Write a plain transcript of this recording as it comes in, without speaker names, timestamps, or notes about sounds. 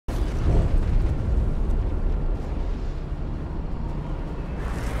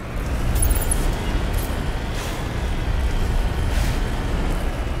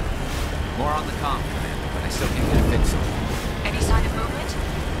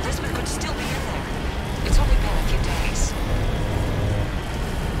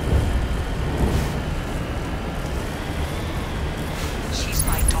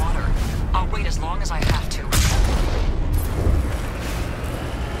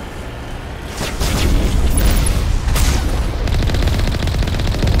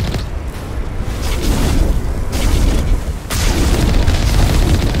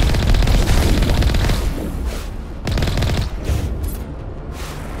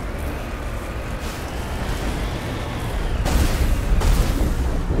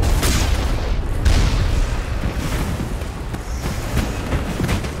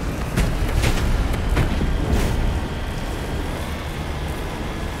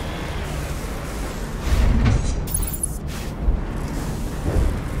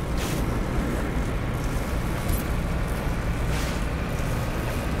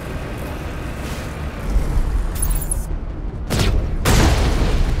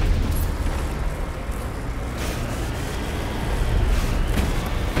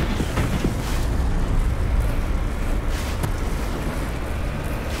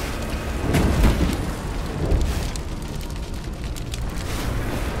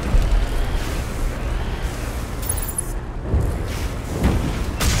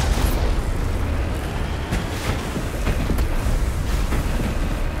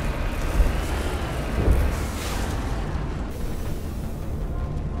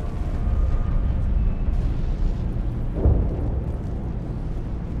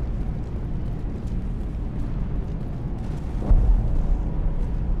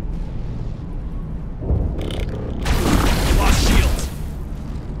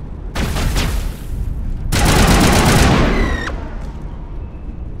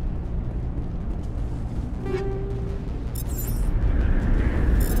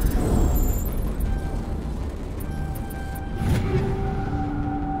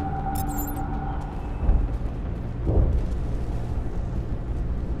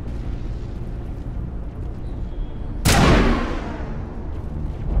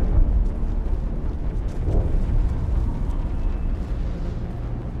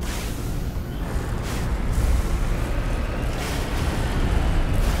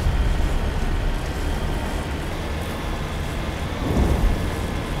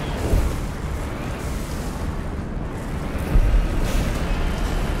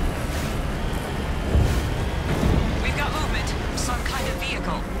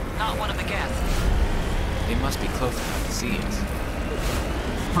not one of the Geth. They must be close enough to see us.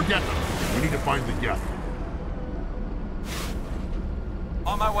 Forget them. We need to find the Geth.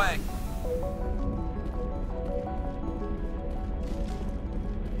 On my way.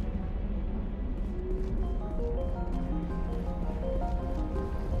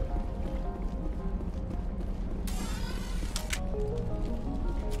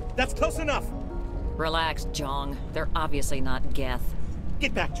 That's close enough! Relax, Jong. They're obviously not Geth.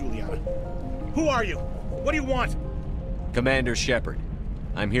 Get back, Juliana. Who are you? What do you want? Commander Shepard.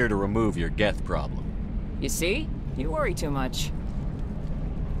 I'm here to remove your Geth problem. You see? You worry too much.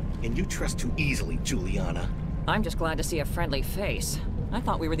 And you trust too easily, Juliana. I'm just glad to see a friendly face. I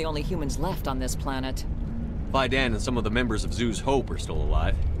thought we were the only humans left on this planet. Vidan and some of the members of Zoo's Hope are still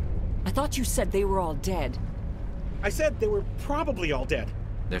alive. I thought you said they were all dead. I said they were probably all dead.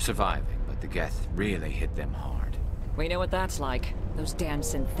 They're surviving, but the Geth really hit them hard. We know what that's like. Those damn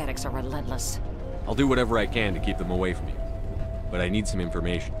synthetics are relentless. I'll do whatever I can to keep them away from you. But I need some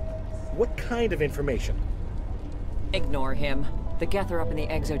information. What kind of information? Ignore him. The Geth are up in the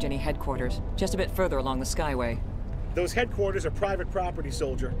Exogeny headquarters, just a bit further along the Skyway. Those headquarters are private property,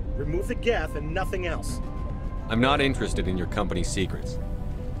 soldier. Remove the Geth and nothing else. I'm not interested in your company's secrets.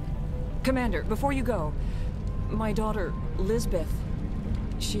 Commander, before you go, my daughter, Lisbeth,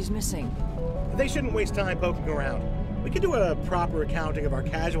 she's missing. They shouldn't waste time poking around. We could do a proper accounting of our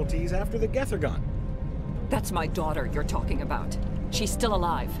casualties after the Geth are gone. That's my daughter you're talking about. She's still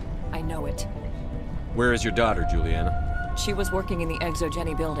alive. I know it. Where is your daughter, Juliana? She was working in the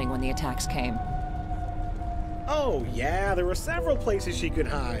Exogeny building when the attacks came. Oh, yeah, there were several places she could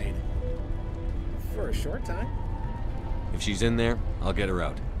hide. For a short time. If she's in there, I'll get her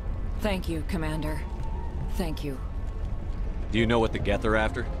out. Thank you, Commander. Thank you. Do you know what the Geth are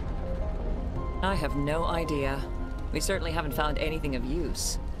after? I have no idea. We certainly haven't found anything of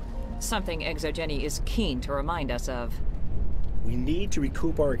use. Something Exogeny is keen to remind us of. We need to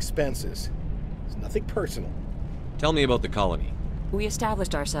recoup our expenses. It's nothing personal. Tell me about the colony. We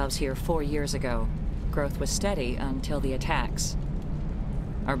established ourselves here 4 years ago. Growth was steady until the attacks.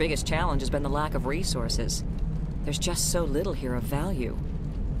 Our biggest challenge has been the lack of resources. There's just so little here of value.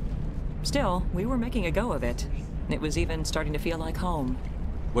 Still, we were making a go of it. It was even starting to feel like home.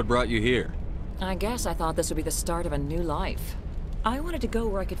 What brought you here? I guess I thought this would be the start of a new life. I wanted to go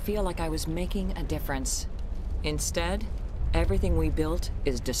where I could feel like I was making a difference. Instead, everything we built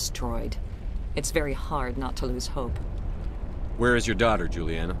is destroyed. It's very hard not to lose hope. Where is your daughter,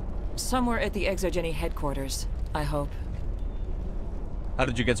 Juliana? Somewhere at the Exogeny headquarters, I hope. How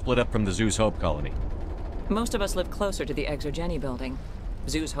did you get split up from the Zoo's Hope colony? Most of us live closer to the Exogeny building.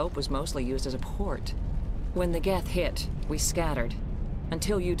 Zoo's Hope was mostly used as a port. When the Geth hit, we scattered.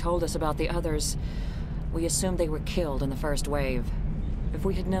 Until you told us about the others, we assumed they were killed in the first wave. If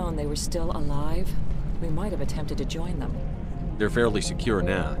we had known they were still alive, we might have attempted to join them. They're fairly secure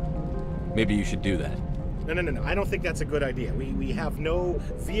now. Maybe you should do that. No. I don't think that's a good idea. We have no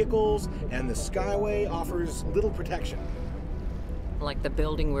vehicles, and the Skyway offers little protection. Like the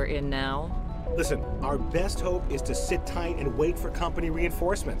building we're in now? Listen, our best hope is to sit tight and wait for company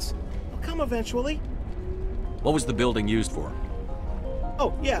reinforcements. They'll come eventually. What was the building used for?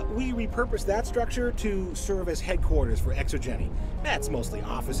 Oh, yeah, we repurposed that structure to serve as headquarters for Exogeny. That's mostly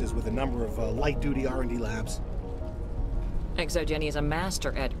offices with a number of light-duty R&D labs. Exogeny is a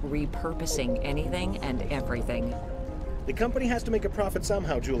master at repurposing anything and everything. The company has to make a profit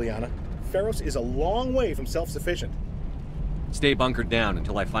somehow, Juliana. FEROS is a long way from self-sufficient. Stay bunkered down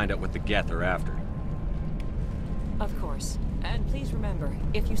until I find out what the Geth are after. Of course. And please remember,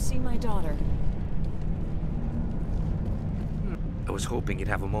 if you see my daughter... I was hoping you'd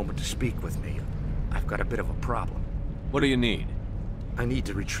have a moment to speak with me. I've got a bit of a problem. What do you need? I need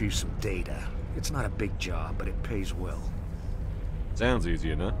to retrieve some data. It's not a big job, but it pays well. Sounds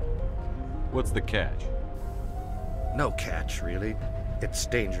easy enough. What's the catch? No catch, really. It's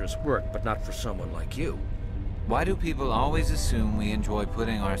dangerous work, but not for someone like you. Why do people always assume we enjoy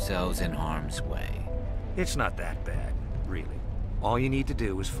putting ourselves in harm's way? It's not that bad, really. All you need to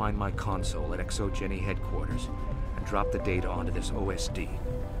do is find my console at Exogeny headquarters and drop the data onto this OSD.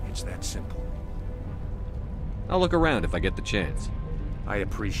 It's that simple. I'll look around if I get the chance. I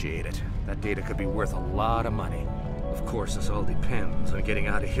appreciate it. That data could be worth a lot of money. Of course, this all depends on getting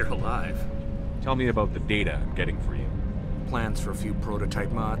out of here alive. Tell me about the data I'm getting for you. Plans for a few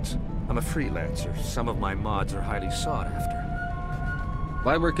prototype mods. I'm a freelancer. Some of my mods are highly sought after.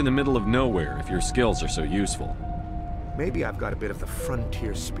 Why work in the middle of nowhere if your skills are so useful? Maybe I've got a bit of the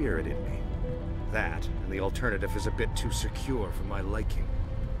frontier spirit in me. That, and the alternative is a bit too secure for my liking.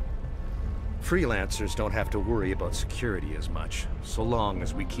 Freelancers don't have to worry about security as much, so long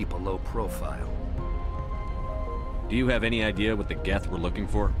as we keep a low profile. Do you have any idea what the Geth were looking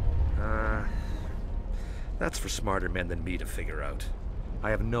for? That's for smarter men than me to figure out. I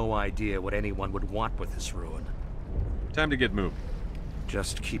have no idea what anyone would want with this ruin. Time to get moving.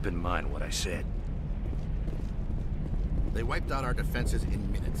 Just keep in mind what I said. They wiped out our defenses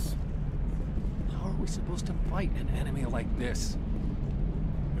in minutes. How are we supposed to fight an enemy like this?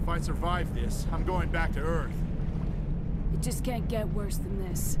 If I survive this, I'm going back to Earth. It just can't get worse than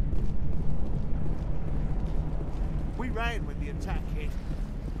this. We ran when the attack hit.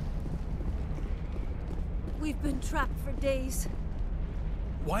 We've been trapped for days.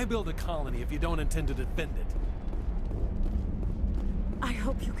 Why build a colony if you don't intend to defend it? I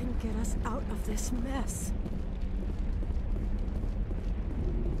hope you can get us out of this mess.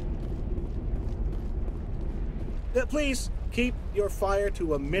 Please, keep your fire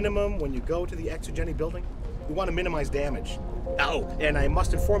to a minimum when you go to the Exogeny building. We want to minimize damage. Oh, and I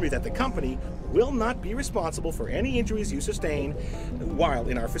must inform you that the company will not be responsible for any injuries you sustain while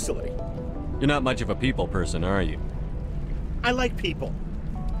in our facility. You're not much of a people person, are you? I like people.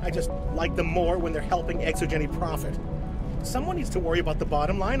 I just like them more when they're helping Exogeny profit. Someone needs to worry about the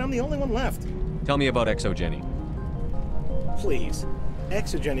bottom line. I'm the only one left. Tell me about Exogeny. Please.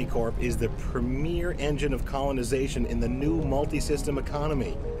 Exogeny Corp is the premier engine of colonization in the new multi-system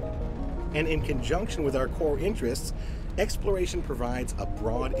economy. And in conjunction with our core interests, exploration provides a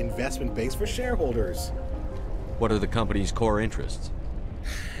broad investment base for shareholders. What are the company's core interests?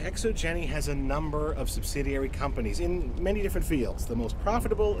 Exogeny has a number of subsidiary companies in many different fields. The most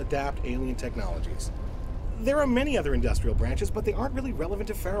profitable adapt alien technologies. There are many other industrial branches, but they aren't really relevant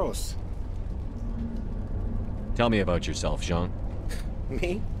to FEROS. Tell me about yourself, Jean.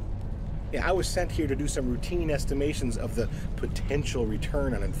 Me? Yeah, I was sent here to do some routine estimations of the potential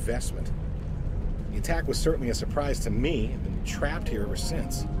return on investment. The attack was certainly a surprise to me. I've been trapped here ever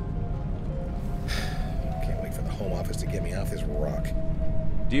since. Can't wait for the Home Office to get me off this rock.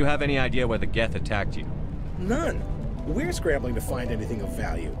 Do you have any idea why the Geth attacked you? None. We're scrambling to find anything of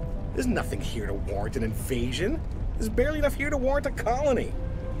value. There's nothing here to warrant an invasion. There's barely enough here to warrant a colony.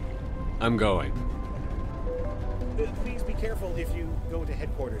 I'm going. Please be careful if you go to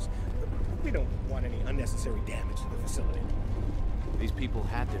headquarters. We don't want any unnecessary damage to the facility. These people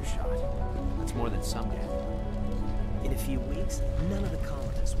had their shot. That's more than some get. In a few weeks, none of the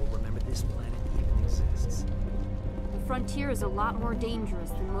colonists will remember this planet even exists. The frontier is a lot more dangerous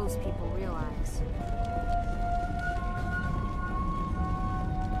than most people realize.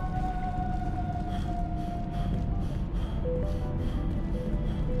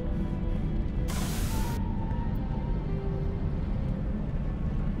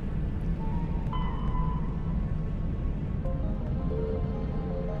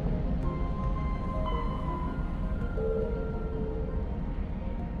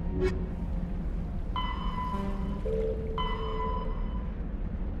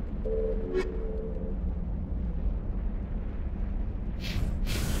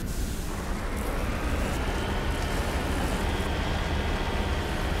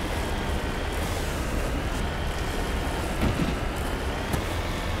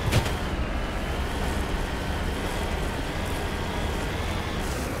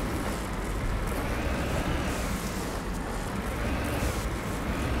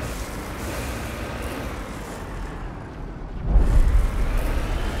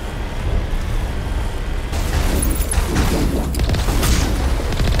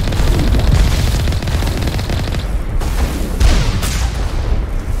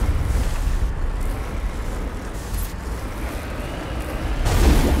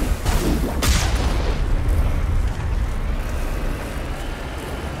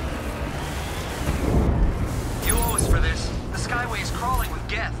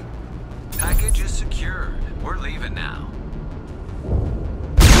 We're leaving now.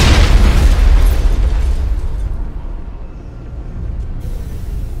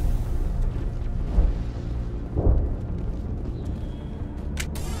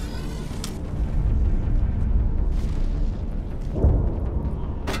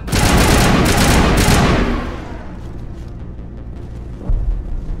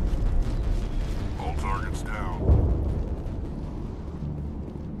 All targets down.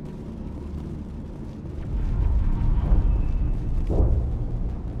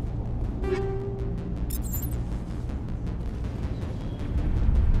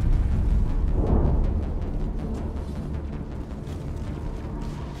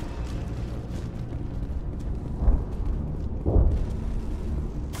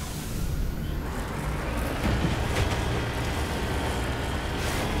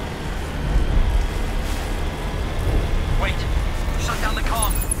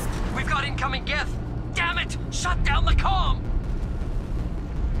 incoming Geth! Damn it! Shut down the comm!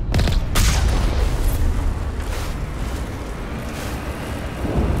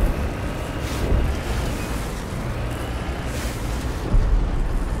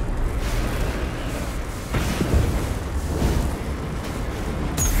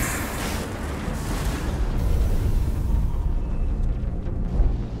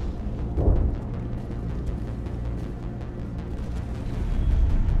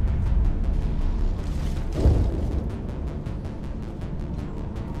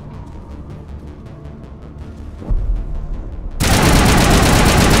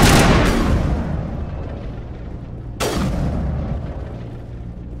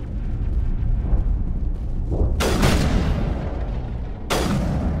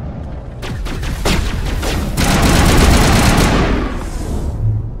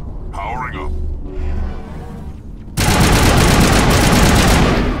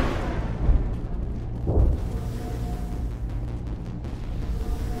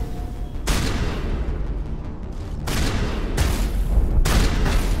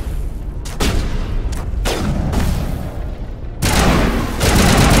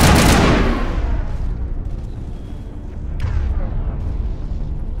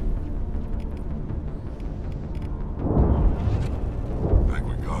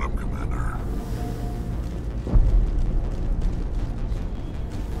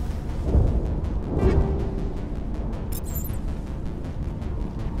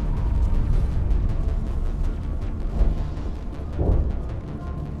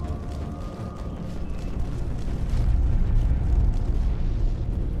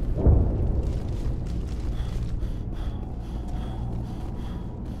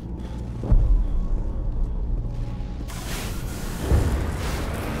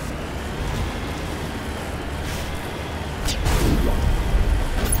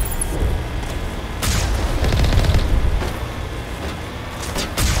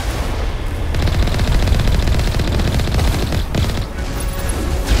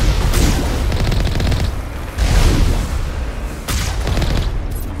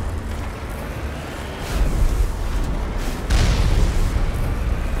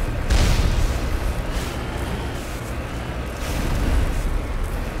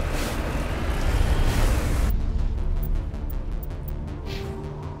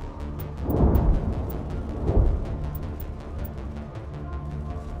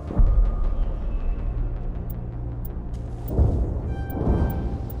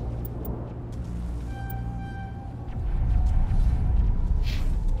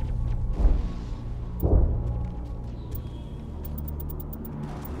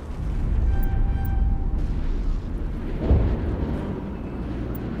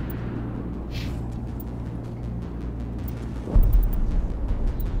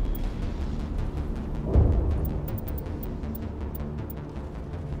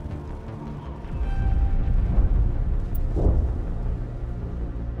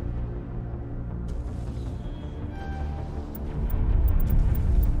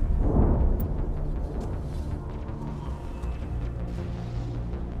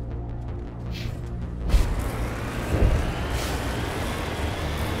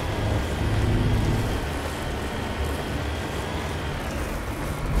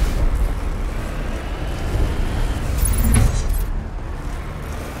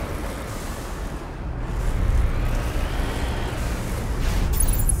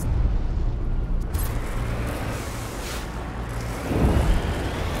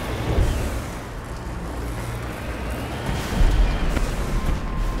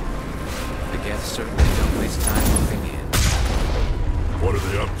 certainly don't waste time moving in. What are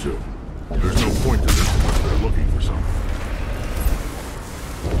they up to? There's no point to this unless they're looking for something.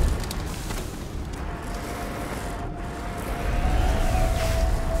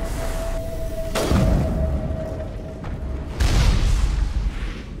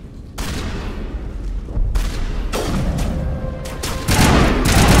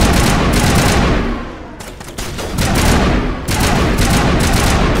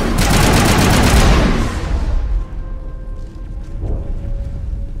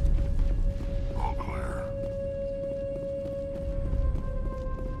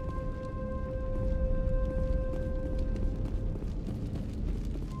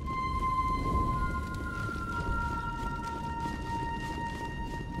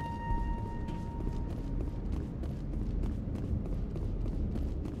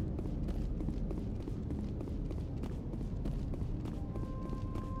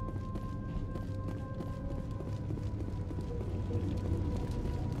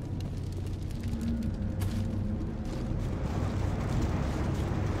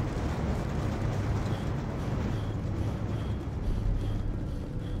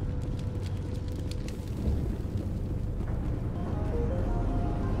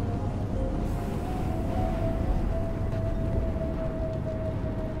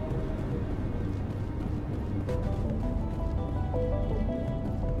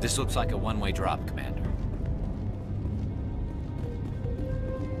 This looks like a one-way drop, Commander.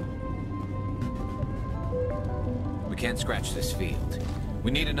 We can't scratch this field.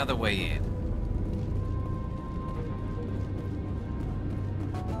 We need another way in.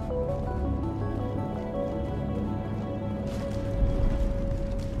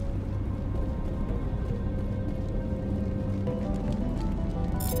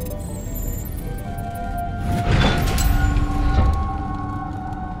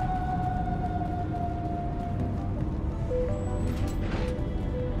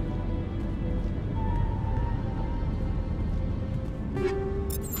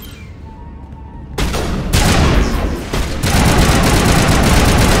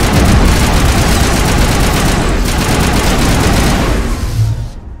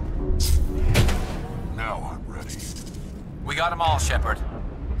 Got them all, Shepard.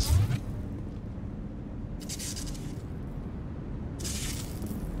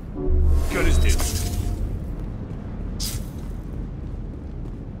 Good as new.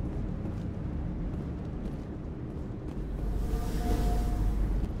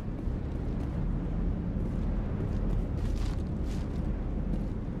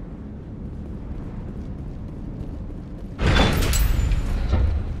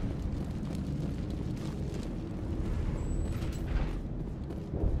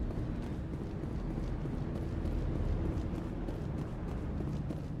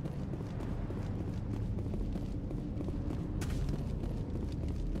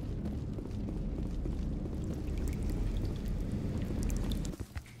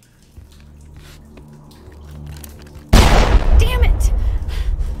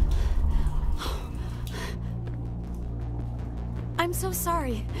 I'm so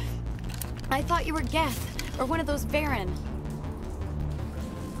sorry. I thought you were Geth, or one of those Baron.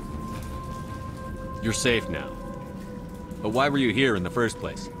 You're safe now. But why were you here in the first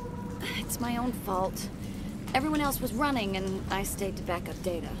place? It's my own fault. Everyone else was running, and I stayed to back up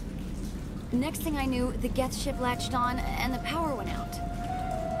data. Next thing I knew, the Geth ship latched on, and the power went out.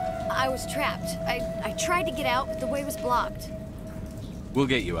 I was trapped. I tried to get out, but the way was blocked. We'll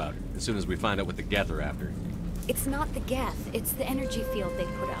get you out, as soon as we find out what the Geth are after. It's not the Geth, it's the energy field they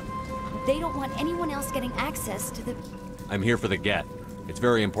put up. They don't want anyone else getting access to the... I'm here for the Geth. It's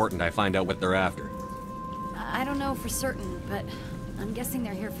very important I find out what they're after. I don't know for certain, but I'm guessing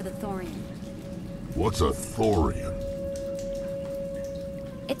they're here for the Thorian. What's a Thorian?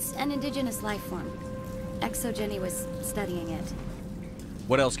 It's an indigenous life form. ExoGenny was studying it.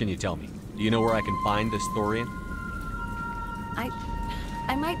 What else can you tell me? Do you know where I can find this Thorian?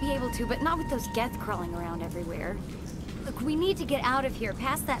 I might be able to, but not with those Geth crawling around everywhere. Look, we need to get out of here,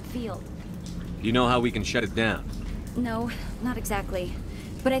 past that field. Do you know how we can shut it down? No, not exactly.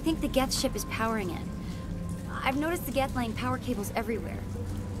 But I think the Geth ship is powering it. I've noticed the Geth laying power cables everywhere.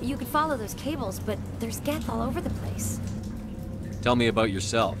 You could follow those cables, but there's Geth all over the place. Tell me about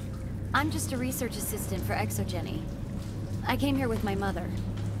yourself. I'm just a research assistant for ExoGenny. I came here with my mother.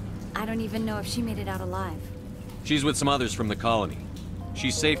 I don't even know if she made it out alive. She's with some others from the colony.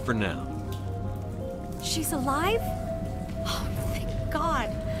 She's safe for now. She's alive? Oh, thank God.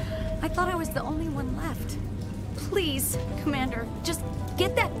 I thought I was the only one left. Please, Commander, just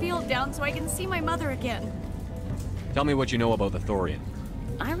get that field down so I can see my mother again. Tell me what you know about the Thorian.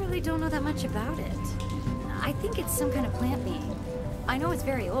 I really don't know that much about it. I think it's some kind of plant being. I know it's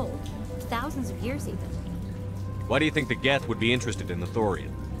very old. Thousands of years even. Why do you think the Geth would be interested in the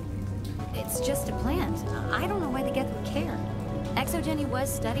Thorian? It's just a plant. I don't know why the Geth would care. ExoGenny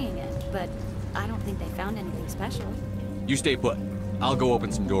was studying it, but I don't think they found anything special. You stay put. I'll go open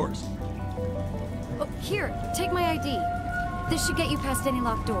some doors. Oh, here, take my ID. This should get you past any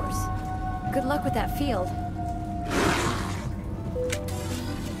locked doors. Good luck with that field.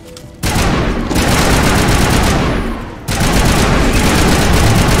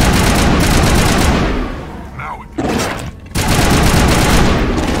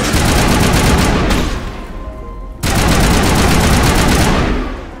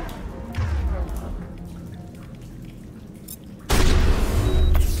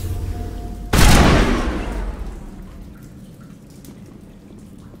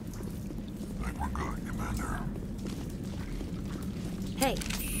 Hey,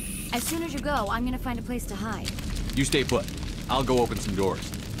 as soon as you go, I'm gonna find a place to hide. You stay put. I'll go open some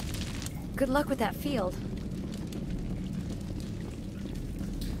doors. Good luck with that field.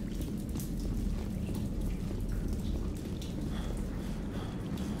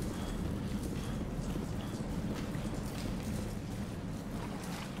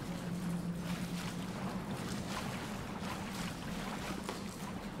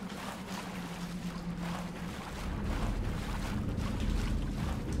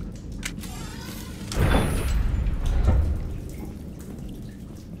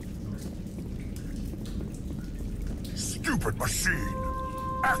 stupid machine!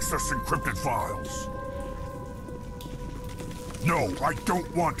 Access encrypted files! No, I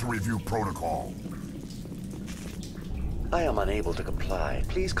don't want to review protocol. I am unable to comply.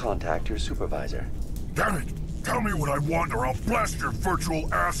 Please contact your supervisor. Damn it! Tell me what I want or I'll blast your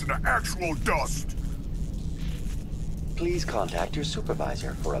virtual ass into actual dust! Please contact your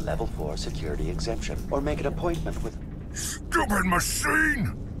supervisor for a level 4 security exemption, or make an appointment with... Stupid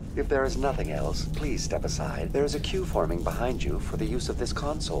machine! If there is nothing else, please step aside. There is a queue forming behind you for the use of this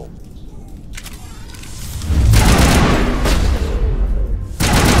console.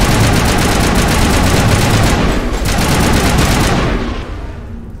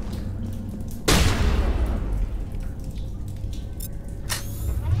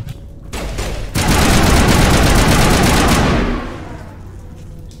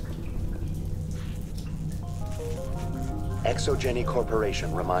 Exogeny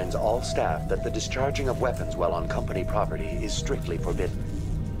Corporation reminds all staff that the discharging of weapons while on company property is strictly forbidden.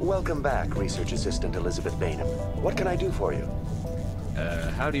 Welcome back, Research Assistant Elizabeth Bainham. What can I do for you?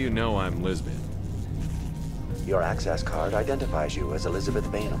 How do you know I'm Lisbeth? Your access card identifies you as Elizabeth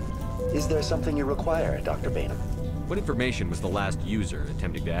Bainham. Is there something you require, Dr. Bainham? What information was the last user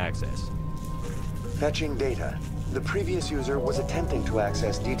attempting to access? Fetching data. The previous user was attempting to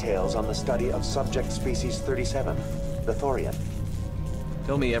access details on the study of subject species 37. The Thorian.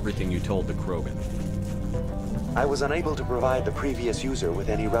 Tell me everything you told the Krogan. I was unable to provide the previous user with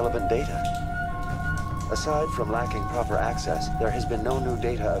any relevant data. Aside from lacking proper access, there has been no new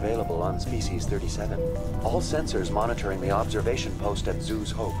data available on Species 37. All sensors monitoring the observation post at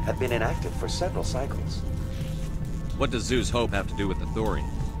Zeus Hope have been inactive for several cycles. What does Zeus Hope have to do with the Thorian?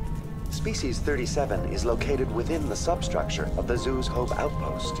 Species 37 is located within the substructure of the Zeus Hope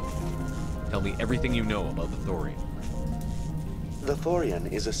outpost. Tell me everything you know about the Thorian. The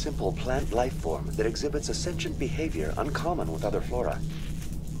Thorian is a simple plant life form that exhibits a sentient behavior uncommon with other flora.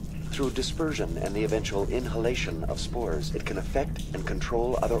 Through dispersion and the eventual inhalation of spores, it can affect and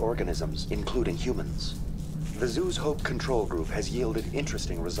control other organisms, including humans. The Zeus Hope control group has yielded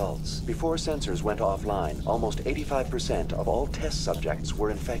interesting results. Before sensors went offline, almost 85% of all test subjects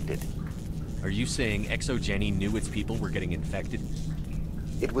were infected. Are you saying Exogeny knew its people were getting infected?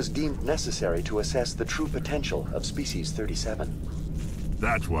 It was deemed necessary to assess the true potential of Species 37.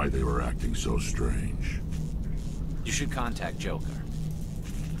 That's why they were acting so strange. You should contact Joker.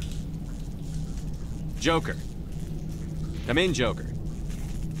 Joker. Come in, Joker.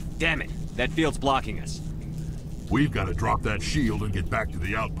 Damn it, that field's blocking us. We've got to drop that shield and get back to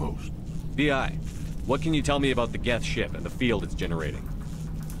the outpost. BI, what can you tell me about the Geth ship and the field it's generating?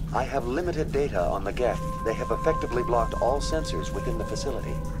 I have limited data on the Geth. They have effectively blocked all sensors within the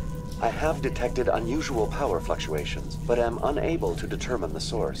facility. I have detected unusual power fluctuations, but am unable to determine the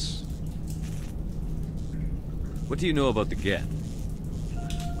source. What do you know about the Geth?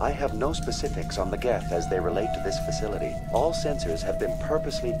 I have no specifics on the Geth as they relate to this facility. All sensors have been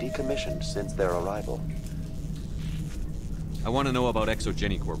purposely decommissioned since their arrival. I want to know about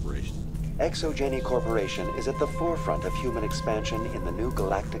Exogeny Corporation. Exogeny Corporation is at the forefront of human expansion in the new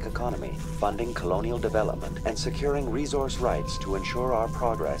galactic economy, funding colonial development and securing resource rights to ensure our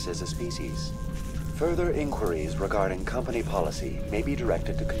progress as a species. Further inquiries regarding company policy may be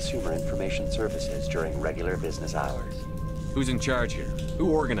directed to Consumer Information Services during regular business hours. Who's in charge here? Who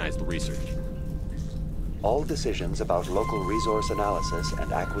organized the research? All decisions about local resource analysis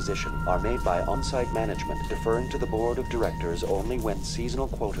and acquisition are made by on-site management, deferring to the board of directors only when seasonal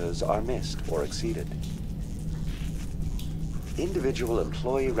quotas are missed or exceeded. Individual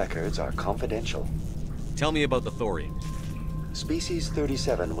employee records are confidential. Tell me about the Thorian. Species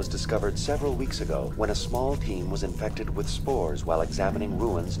 37 was discovered several weeks ago when a small team was infected with spores while examining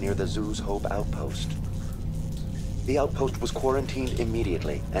ruins near the Zeus Hope outpost. The outpost was quarantined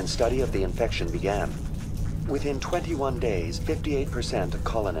immediately, and study of the infection began. Within 21 days, 58% of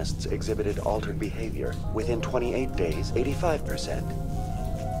colonists exhibited altered behavior. Within 28 days, 85%.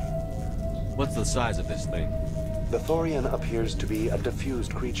 What's the size of this thing? The Thorian appears to be a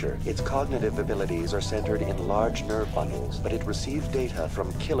diffused creature. Its cognitive abilities are centered in large nerve bundles, but it receives data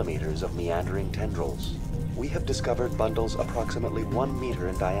from kilometers of meandering tendrils. We have discovered bundles approximately 1 meter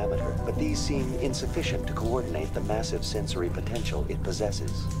in diameter, but these seem insufficient to coordinate the massive sensory potential it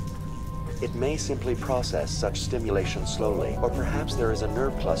possesses. It may simply process such stimulation slowly, or perhaps there is a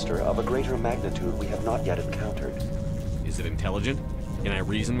nerve cluster of a greater magnitude we have not yet encountered. Is it intelligent? Can I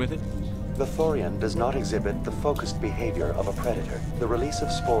reason with it? The Thorian does not exhibit the focused behavior of a predator. The release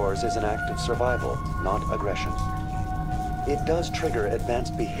of spores is an act of survival, not aggression. It does trigger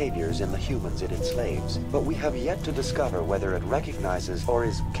advanced behaviors in the humans it enslaves, but we have yet to discover whether it recognizes or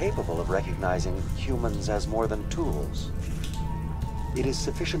is capable of recognizing humans as more than tools. It is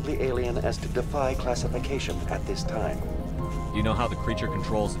sufficiently alien as to defy classification at this time. You know how the creature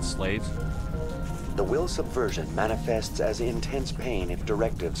controls its slaves? The will subversion manifests as intense pain if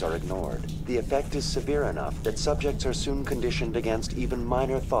directives are ignored. The effect is severe enough that subjects are soon conditioned against even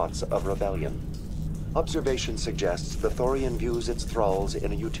minor thoughts of rebellion. Observation suggests the Thorian views its thralls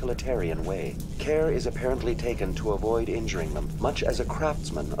in a utilitarian way. Care is apparently taken to avoid injuring them, much as a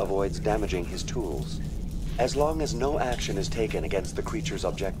craftsman avoids damaging his tools. As long as no action is taken against the creature's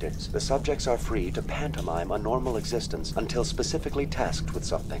objectives, the subjects are free to pantomime a normal existence until specifically tasked with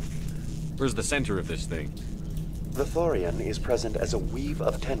something. Where's the center of this thing? The Thorian is present as a weave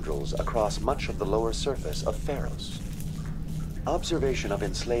of tendrils across much of the lower surface of FEROS. Observation of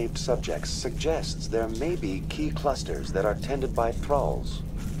enslaved subjects suggests there may be key clusters that are tended by thralls.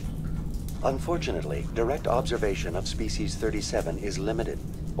 Unfortunately, direct observation of Species 37 is limited,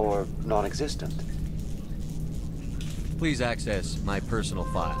 or non-existent. Please access my personal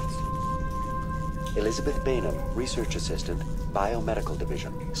files. Elizabeth Bainham, Research Assistant, Biomedical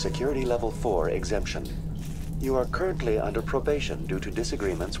Division, Security Level 4 exemption. You are currently under probation due to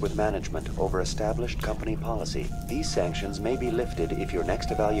disagreements with management over established company policy. These sanctions may be lifted if your next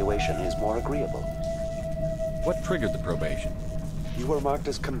evaluation is more agreeable. What triggered the probation? You were marked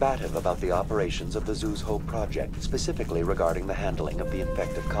as combative about the operations of the Zeus Hope project, specifically regarding the handling of the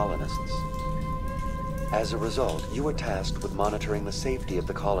infected colonists. As a result, you were tasked with monitoring the safety of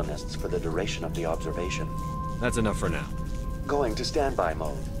the colonists for the duration of the observation. That's enough for now. Going to standby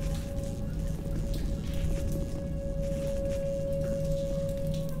mode.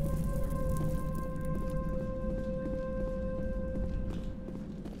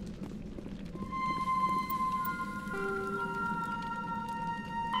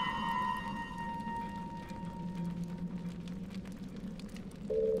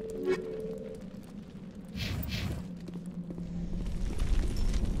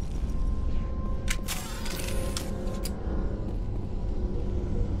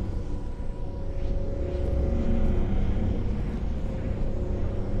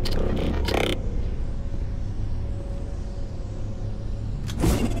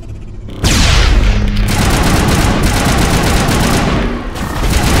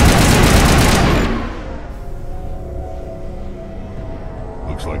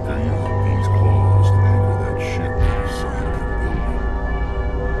 Looks like they're using these claws to anchor that ship to the side of the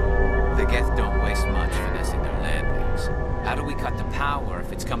building. The Geth don't waste much finessing their landings. How do we cut the power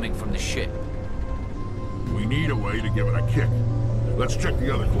if it's coming from the ship? We need a way to give it a kick. Let's check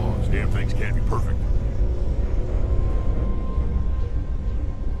the other claws. Damn things can't be perfect.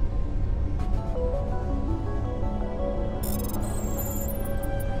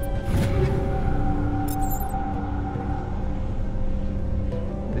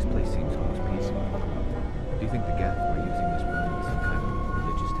 This place seems almost peaceful. Do you think the Geth were using this room as some kind of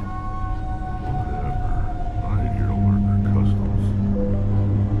religious temple? Whatever. I'm here to learn their customs.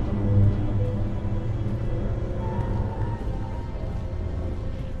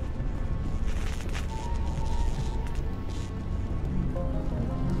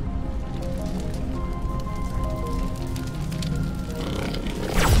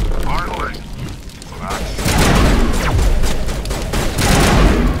 Finally!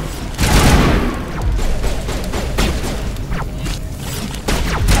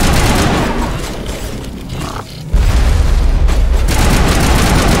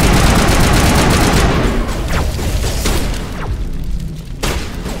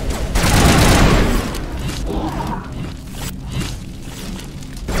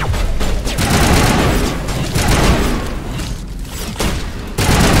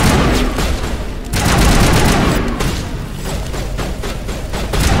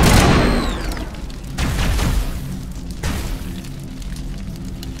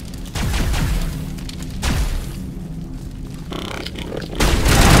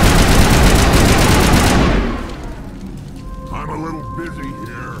 I'm a little busy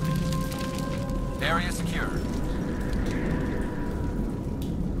here. Area secure.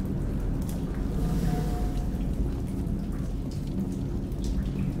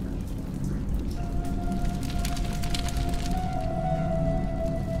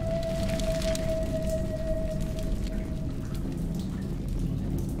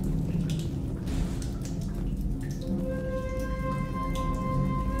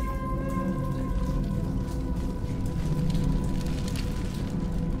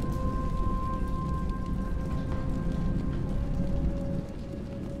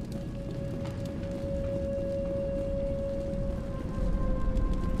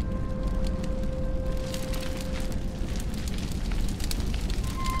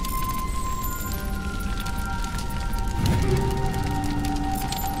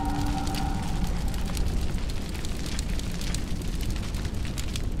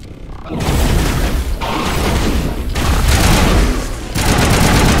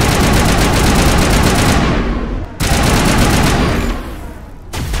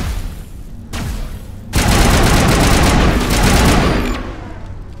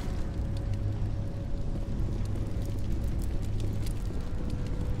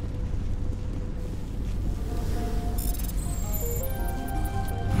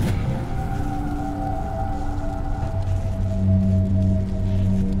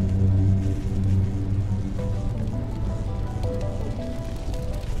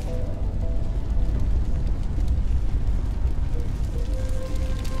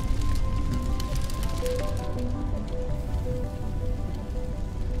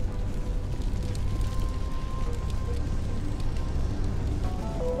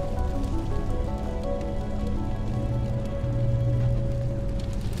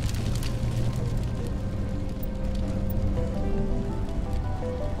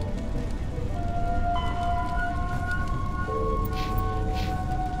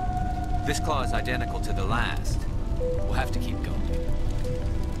 This claw is identical to the last. We'll have to keep going.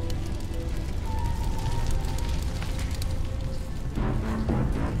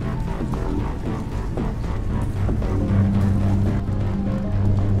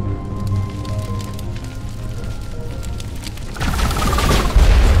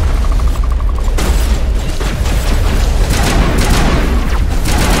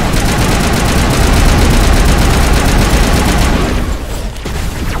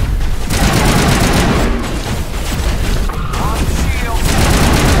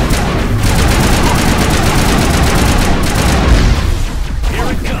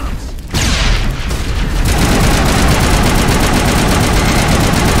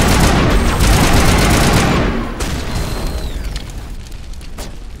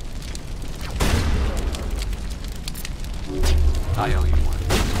 I owe you one.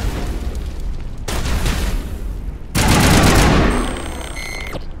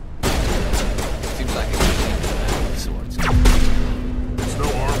 Seems like a swords. It's no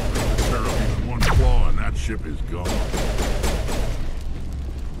armor in this Paragon. One claw and that ship is gone.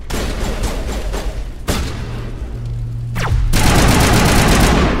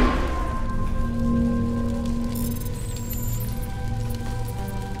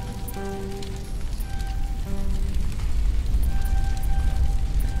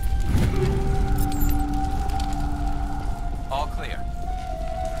 All clear.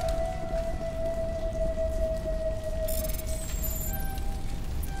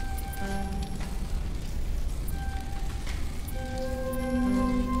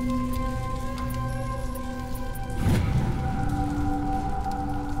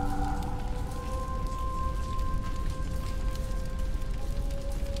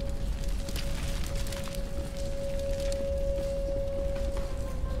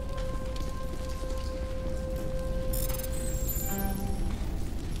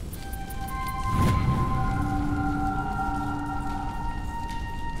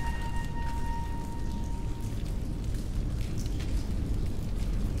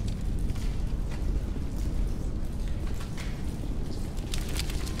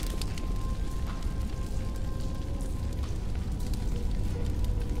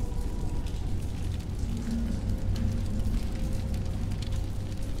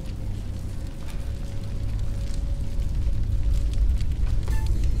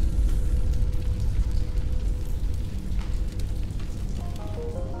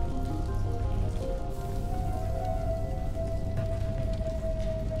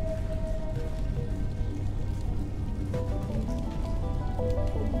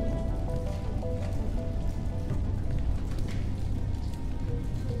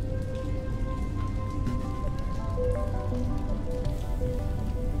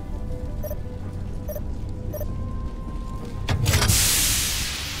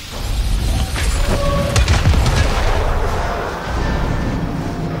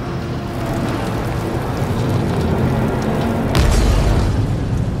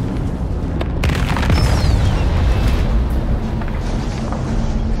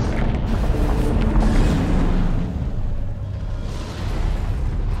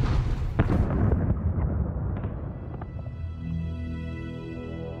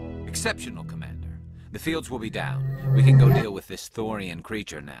 Exceptional, Commander. The fields will be down. We can go deal with this Thorian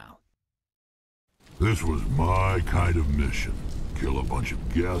creature now. This was my kind of mission. Kill a bunch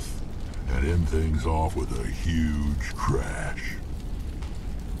of Geth and end things off with a huge crash.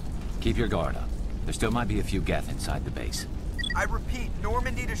 Keep your guard up. There still might be a few Geth inside the base. I repeat,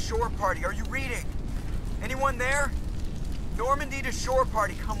 Normandy to shore party. Are you reading? Anyone there? Normandy to shore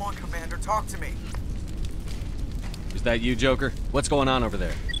party. Come on, Commander. Talk to me. Is that you, Joker? What's going on over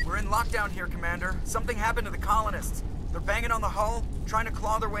there? We're in lockdown here, Commander. Something happened to the colonists. They're banging on the hull, trying to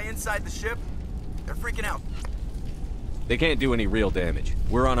claw their way inside the ship. They're freaking out. They can't do any real damage.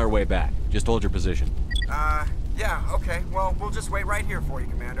 We're on our way back. Just hold your position. Yeah, okay. Well, we'll just wait right here for you,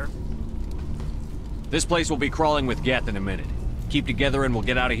 Commander. This place will be crawling with Geth in a minute. Keep together and we'll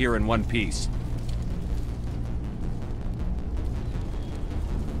get out of here in one piece.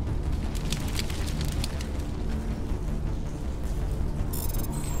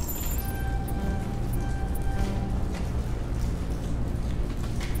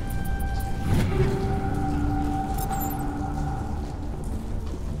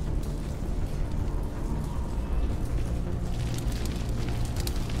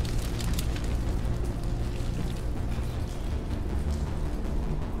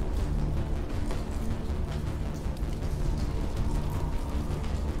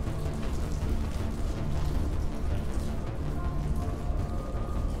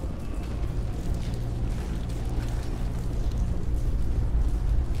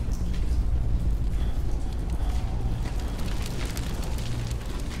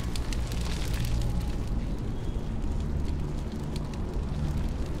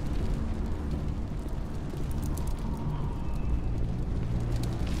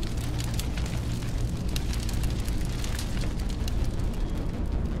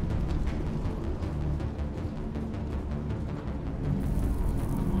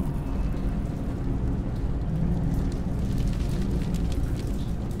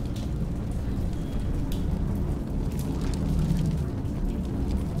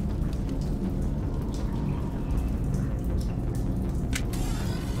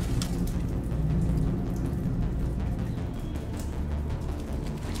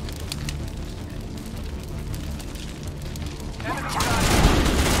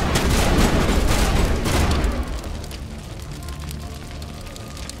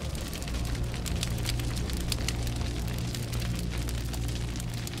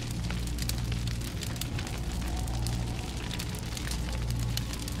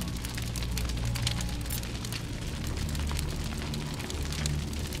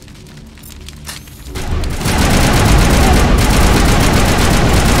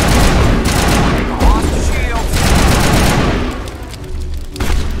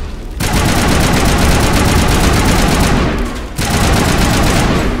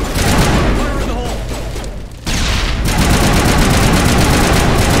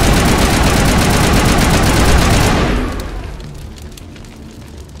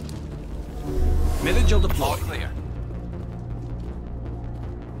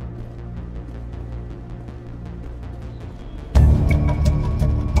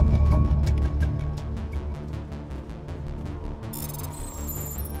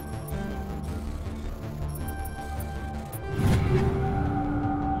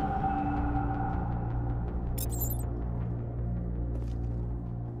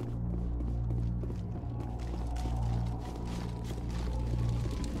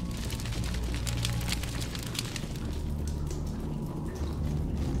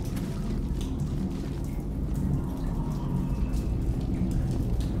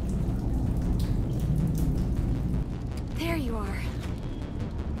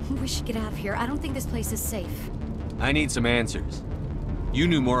 we should get out of here. I don't think this place is safe. I need some answers. You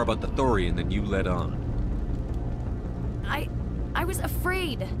knew more about the Thorian than you let on. I was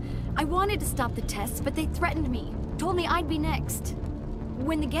afraid. I wanted to stop the tests, but they threatened me. Told me I'd be next.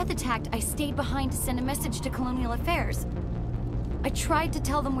 When the Geth attacked, I stayed behind to send a message to Colonial Affairs. I tried to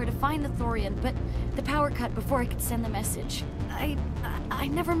tell them where to find the Thorian, but the power cut before I could send the message. I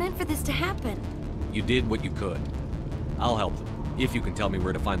never meant for this to happen. You did what you could. I'll help them, if you can tell me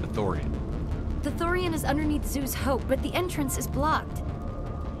where to find the Thorian. The Thorian is underneath Zoo's Hope, but the entrance is blocked.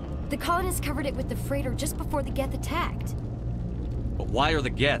 The colonists covered it with the freighter just before the Geth attacked. But why are the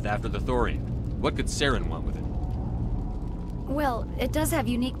Geth after the Thorian? What could Saren want with it? Well, it does have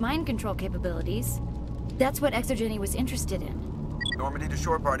unique mind control capabilities. That's what Exogeny was interested in. Normandy to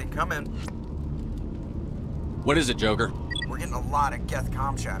shore party, come in. What is it, Joker? We're getting a lot of Geth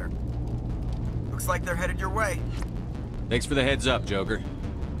comm chatter. Looks like they're headed your way. Thanks for the heads up, Joker.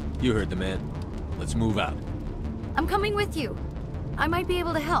 You heard the man. Let's move out. I'm coming with you. I might be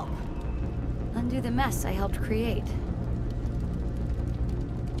able to help. Undo the mess I helped create.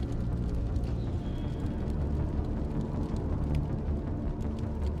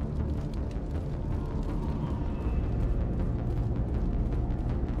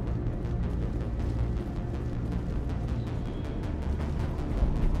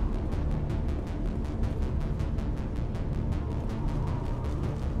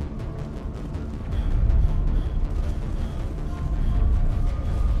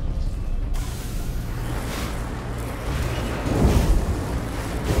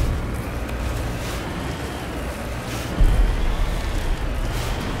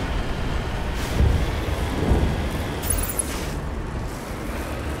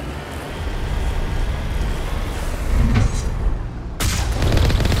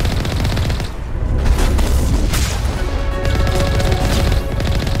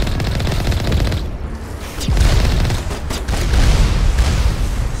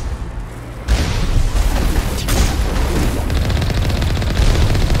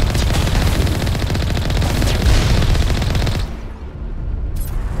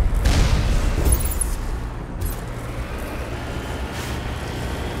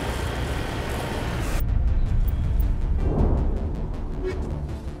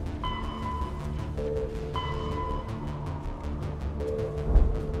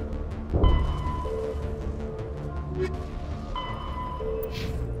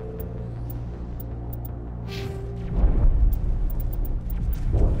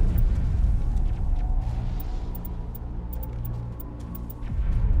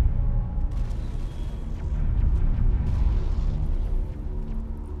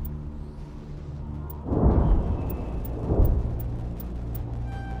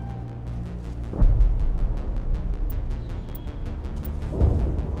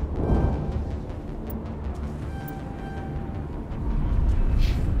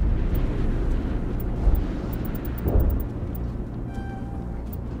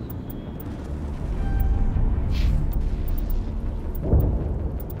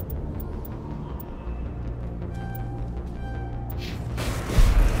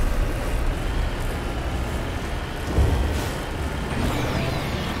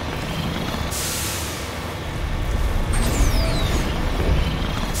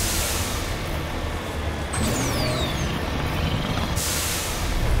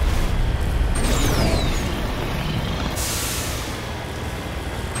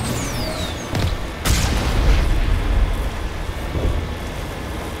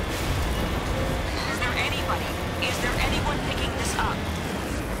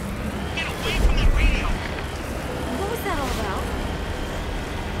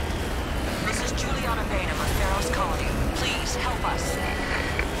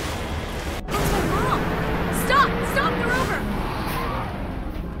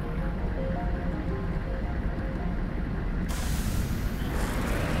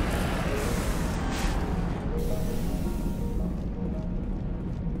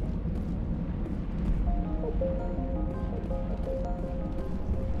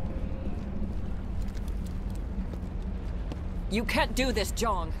 You can't do this,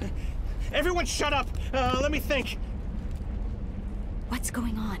 Jong. Everyone shut up! Let me think. What's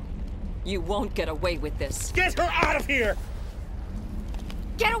going on? You won't get away with this. Get her out of here!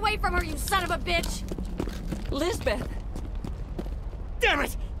 Get away from her, you son of a bitch! Lisbeth! Damn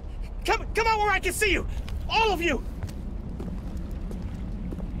it! Come out where I can see you! All of you!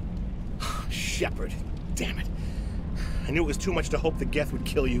 Shepard, damn it. I knew it was too much to hope the Geth would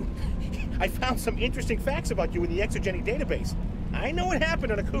kill you. I found some interesting facts about you in the Exogeny database. I know what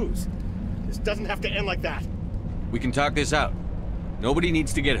happened on Akuz. This doesn't have to end like that. We can talk this out. Nobody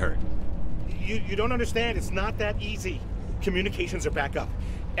needs to get hurt. You don't understand. It's not that easy. Communications are back up.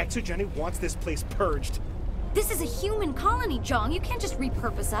 Exogeny wants this place purged. This is a human colony, Jong. You can't just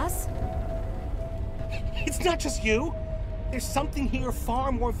repurpose us. It's not just you. There's something here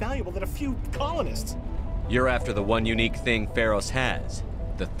far more valuable than a few colonists. You're after the one unique thing FEROS has,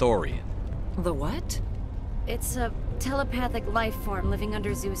 the Thorian. The what? It's a telepathic life form living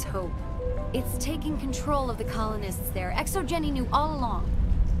under Zeus' Hope. It's taking control of the colonists there. Exogeny knew all along.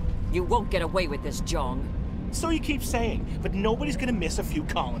 You won't get away with this, Jong. So you keep saying, but nobody's gonna miss a few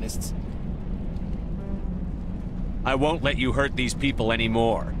colonists. I won't let you hurt these people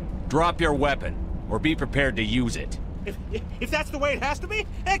anymore. Drop your weapon, or be prepared to use it. If that's the way it has to be,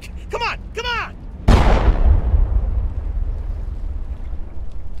 heck, come on, come on!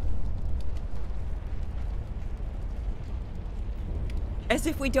 As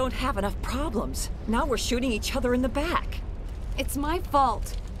if we don't have enough problems. Now we're shooting each other in the back. It's my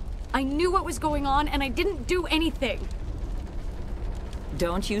fault. I knew what was going on, and I didn't do anything.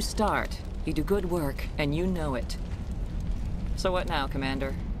 Don't you start. You do good work, and you know it. So what now,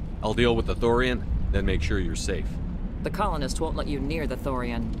 Commander? I'll deal with the Thorian, then make sure you're safe. The colonists won't let you near the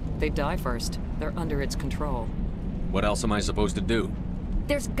Thorian. They die first. They're under its control. What else am I supposed to do?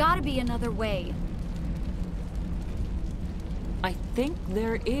 There's gotta be another way. I think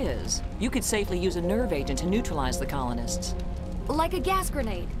there is. You could safely use a nerve agent to neutralize the colonists. Like a gas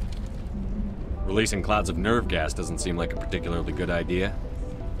grenade. Releasing clouds of nerve gas doesn't seem like a particularly good idea.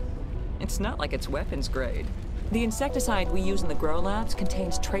 It's not like it's weapons grade. The insecticide we use in the grow labs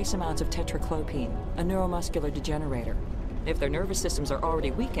contains trace amounts of tetraclopine, a neuromuscular degenerator. If their nervous systems are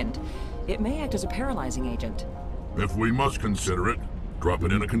already weakened, it may act as a paralyzing agent. If we must consider it, drop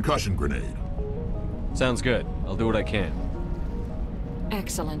it in a concussion grenade. Sounds good. I'll do what I can.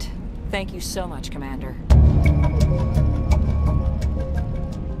 Excellent. Thank you so much, Commander.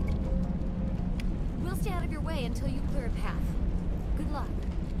 We'll stay out of your way until you clear a path. Good luck.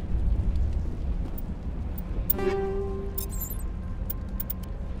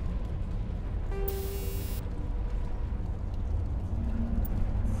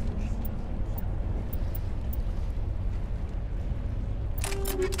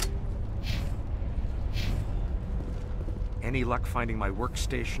 Any luck finding my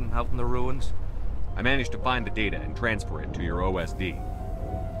workstation out in the ruins? I managed to find the data and transfer it to your OSD.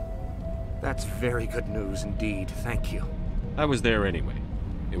 That's very good news indeed, thank you. I was there anyway.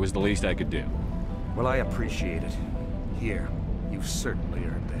 It was the least I could do. Well, I appreciate it. Here, you've certainly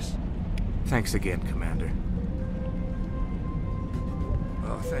earned this. Thanks again, Commander.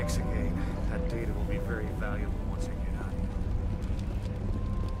 Oh, thanks again. That data will be very valuable once I get out of here.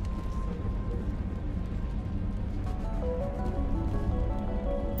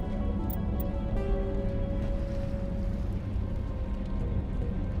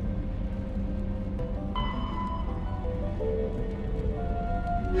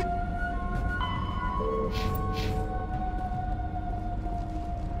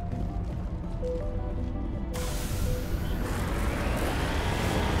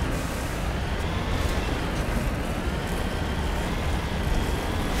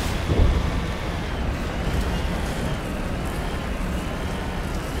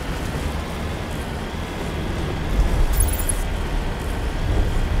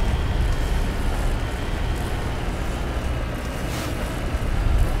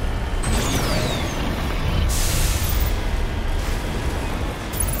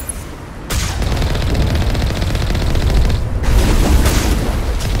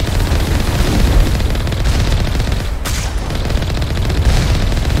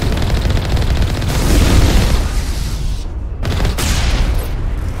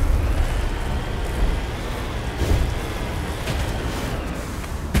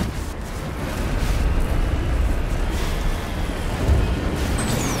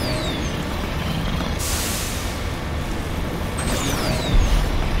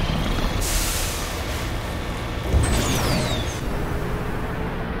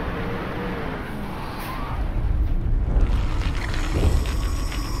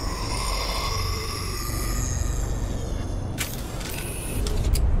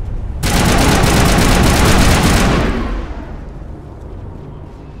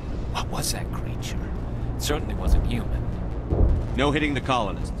 Certainly wasn't human. No hitting the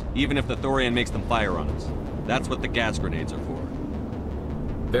colonists, even if the Thorian makes them fire on us. That's what the gas grenades are for.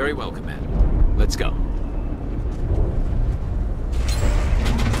 Very well, Commander. Let's go.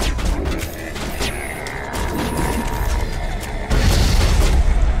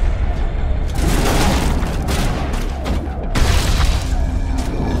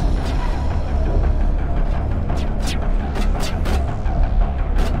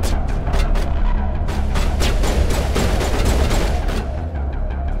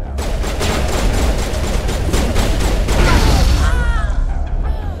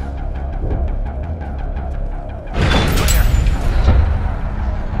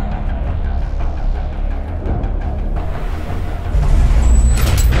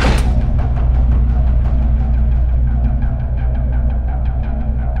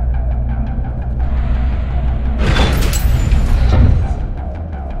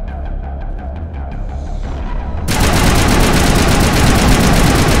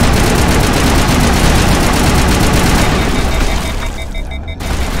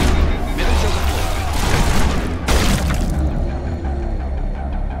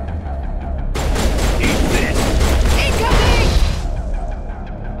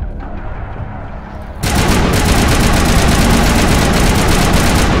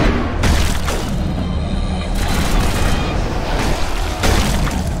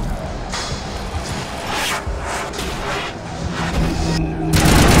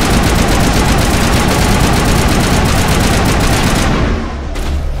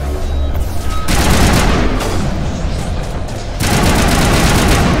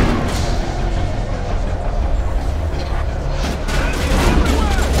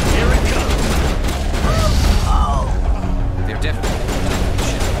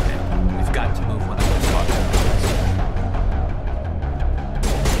 to move one of those fuckers.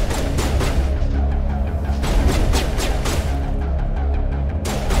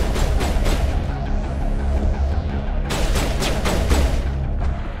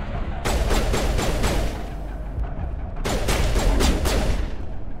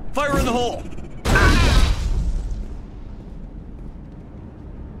 Fire in the hole!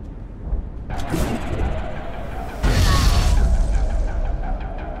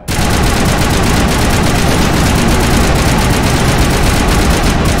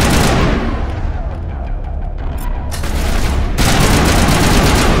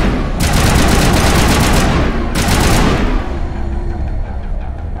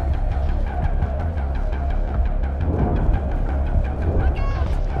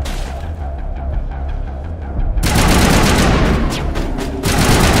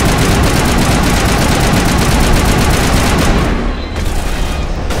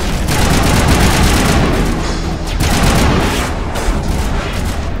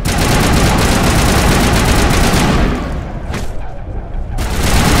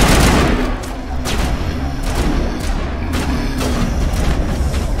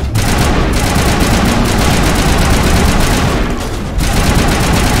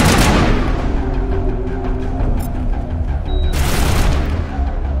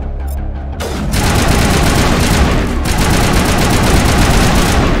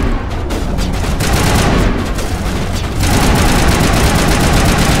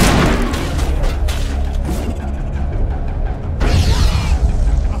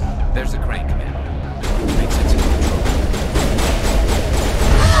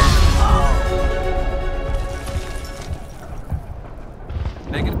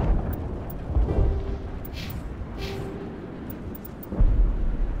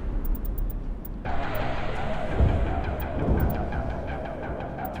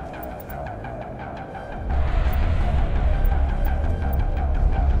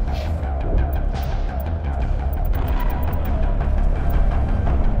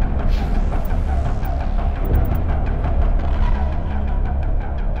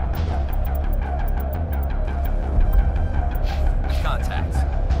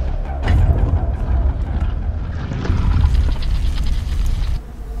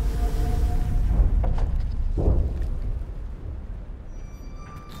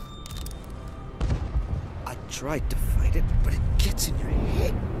 Tried to fight it, but it gets in your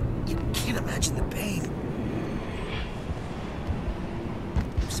head. You can't imagine the pain.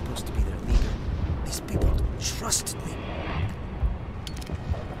 I'm supposed to be their leader. These people trusted me.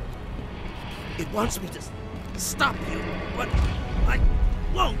 It wants me to stop you, but I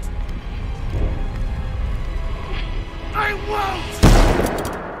won't.